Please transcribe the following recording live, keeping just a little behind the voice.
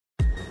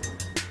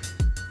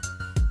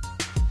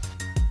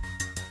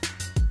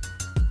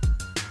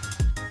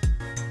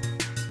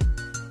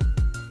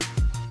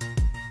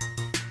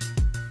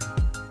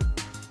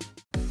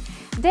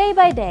Day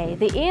by day,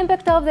 the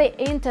impact of the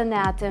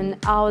internet in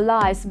our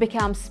lives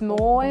becomes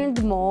more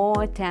and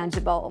more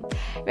tangible.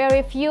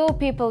 Very few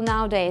people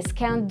nowadays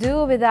can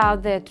do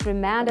without the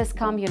tremendous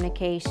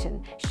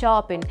communication,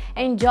 shopping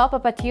and job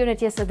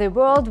opportunities the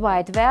World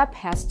Wide Web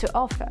has to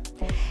offer.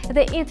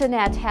 The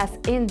internet has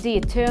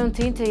indeed turned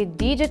into a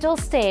digital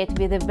state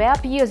with the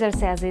web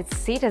users as its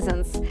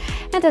citizens,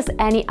 and as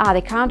any other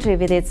country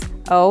with its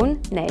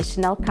own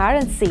national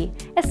currency,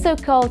 a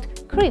so-called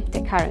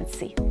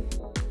cryptocurrency.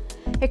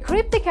 A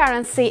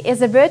cryptocurrency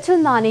is a virtual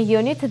money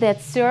unit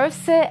that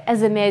serves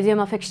as a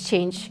medium of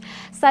exchange.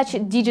 Such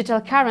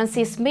digital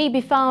currencies may be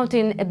found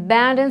in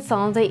abundance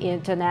on the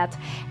internet,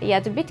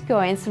 yet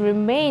bitcoins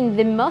remain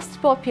the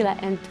most popular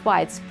and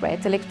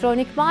widespread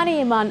electronic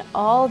money among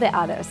all the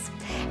others.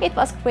 It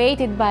was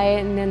created by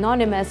an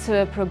anonymous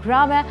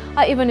programmer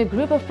or even a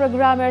group of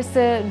programmers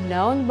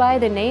known by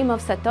the name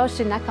of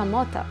Satoshi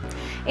Nakamoto.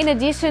 In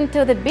addition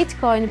to the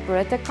Bitcoin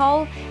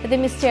protocol, the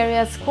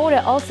mysterious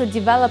coder also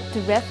developed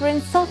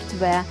reference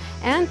software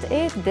and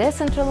a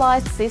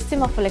decentralized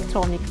system of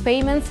electronic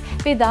payments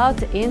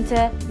without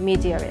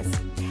intermediaries.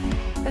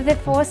 The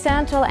four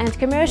central and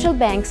commercial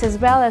banks, as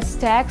well as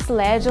tax,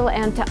 legal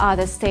and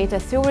other state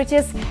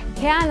authorities,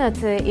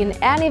 cannot in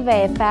any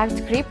way affect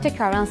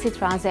cryptocurrency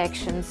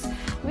transactions,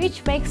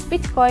 which makes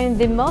Bitcoin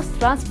the most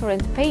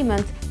transparent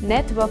payment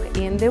network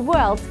in the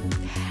world.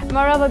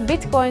 Moreover,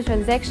 Bitcoin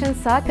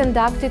transactions are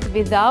conducted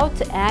without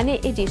any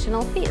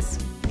additional fees.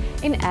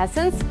 In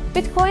essence,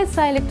 Bitcoins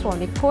are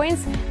electronic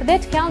coins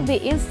that can be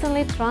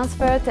instantly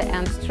transferred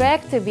and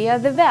tracked via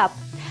the web.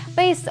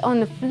 Based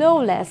on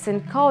flawless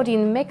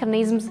encoding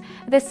mechanisms,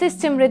 the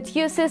system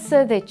reduces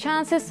the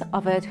chances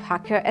of a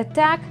hacker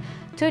attack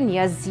to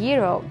near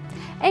zero.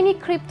 Any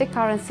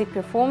cryptocurrency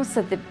performs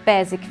the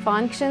basic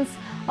functions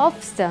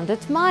of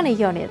standard money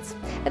units,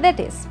 that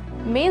is,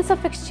 means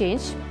of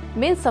exchange,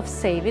 means of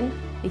saving,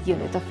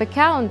 unit of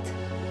account.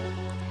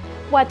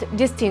 What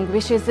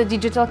distinguishes the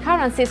digital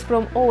currencies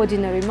from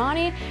ordinary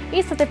money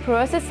is the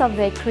process of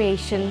their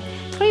creation.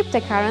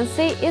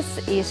 Cryptocurrency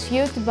is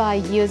issued by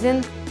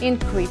using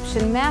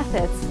encryption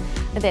methods,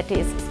 that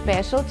is,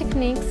 special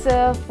techniques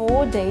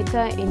for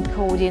data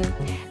encoding.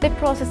 The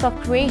process of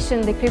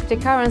creation the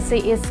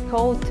cryptocurrency is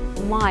called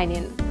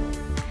mining.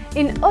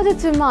 In order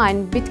to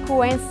mine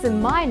Bitcoins, the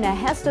miner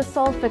has to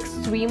solve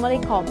extremely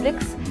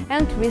complex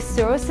and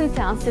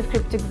resource-intensive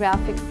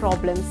cryptographic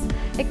problems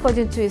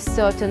according to a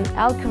certain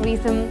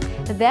algorithm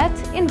that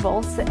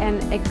involves an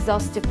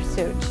exhaustive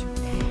search.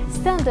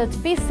 Standard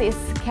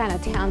PCs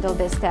cannot handle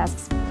these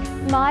tasks.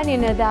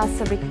 Mining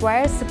thus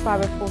requires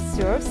powerful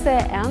servers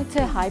and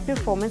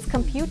high-performance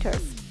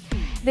computers.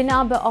 The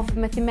number of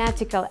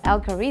mathematical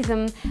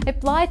algorithms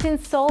applied in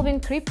solving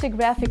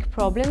cryptographic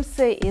problems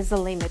is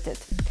limited.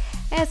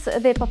 As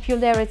the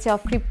popularity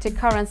of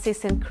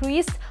cryptocurrencies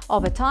increased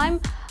over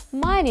time,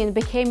 mining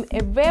became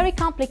a very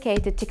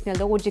complicated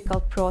technological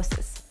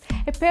process.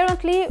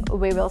 Apparently,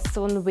 we will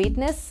soon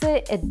witness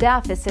a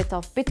deficit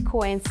of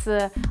bitcoins,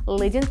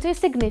 leading to a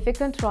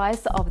significant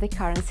rise of the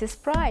currency's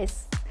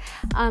price.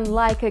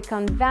 Unlike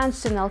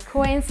conventional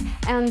coins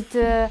and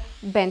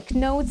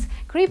banknotes,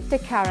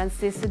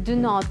 cryptocurrencies do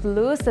not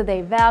lose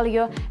their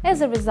value as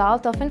a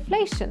result of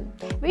inflation,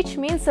 which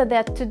means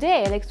that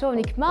today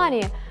electronic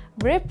money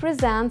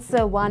represents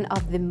one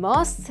of the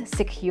most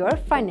secure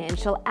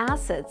financial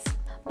assets.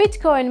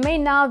 Bitcoin may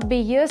now be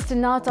used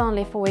not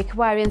only for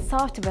acquiring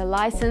software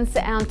license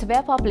and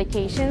web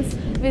applications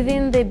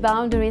within the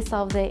boundaries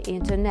of the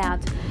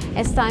internet.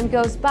 As time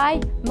goes by,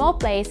 more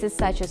places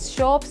such as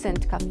shops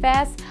and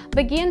cafes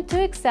begin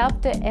to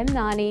accept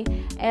money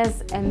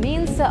as a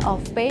means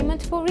of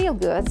payment for real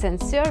goods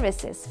and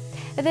services.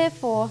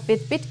 Therefore,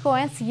 with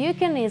Bitcoins, you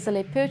can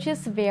easily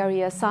purchase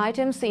various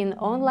items in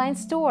online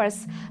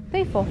stores,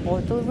 pay for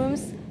hotel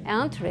rooms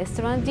and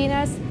restaurant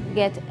dinners,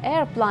 get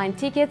airplane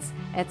tickets,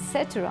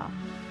 etc.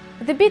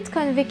 The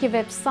InstaWiki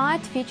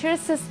website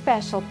features a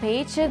special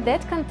page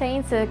that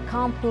contains a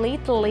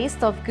complete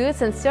list of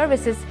goods and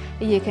services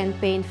you can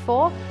pay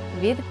for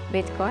with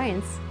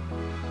Bitcoins.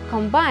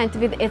 Combined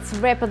with its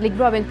rapidly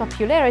growing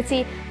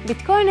popularity,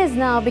 Bitcoin is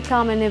now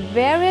becoming a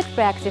very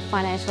attractive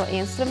financial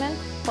instrument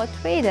for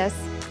traders.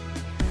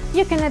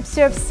 You can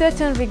observe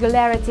certain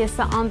regularities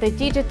on the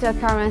digital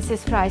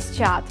currency's price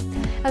chart.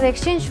 The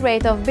exchange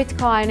rate of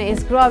Bitcoin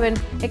is growing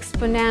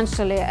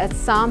exponentially at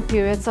some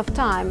periods of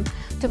time.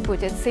 To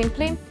put it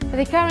simply,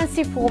 the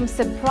currency forms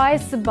a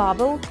price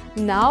bubble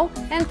now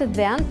and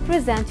then,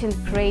 presenting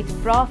great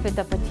profit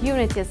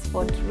opportunities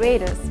for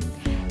traders.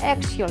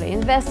 Actually,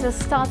 investors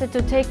started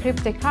to take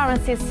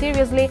cryptocurrencies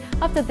seriously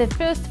after the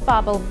first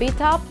bubble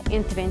beat up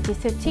in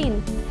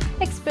 2013.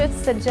 Experts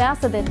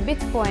suggest that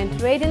Bitcoin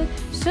trading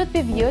should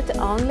be viewed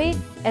only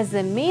as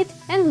a mid-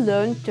 and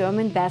long-term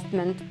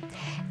investment.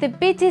 The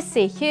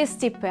BTC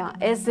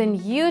USD is a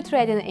new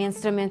trading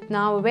instrument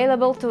now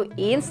available to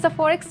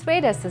InstaForex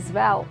traders as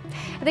well.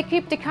 The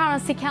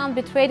cryptocurrency can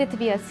be traded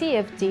via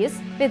CFDs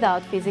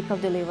without physical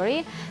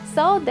delivery,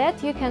 so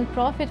that you can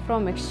profit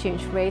from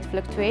exchange rate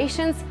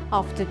fluctuations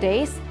of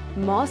today's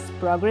most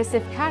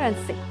progressive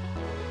currency.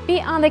 Be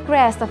on the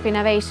crest of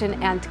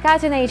innovation and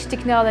cutting-edge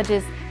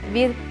technologies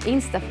with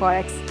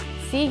InstaForex.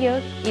 See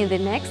you in the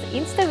next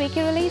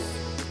InstaWiki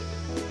release.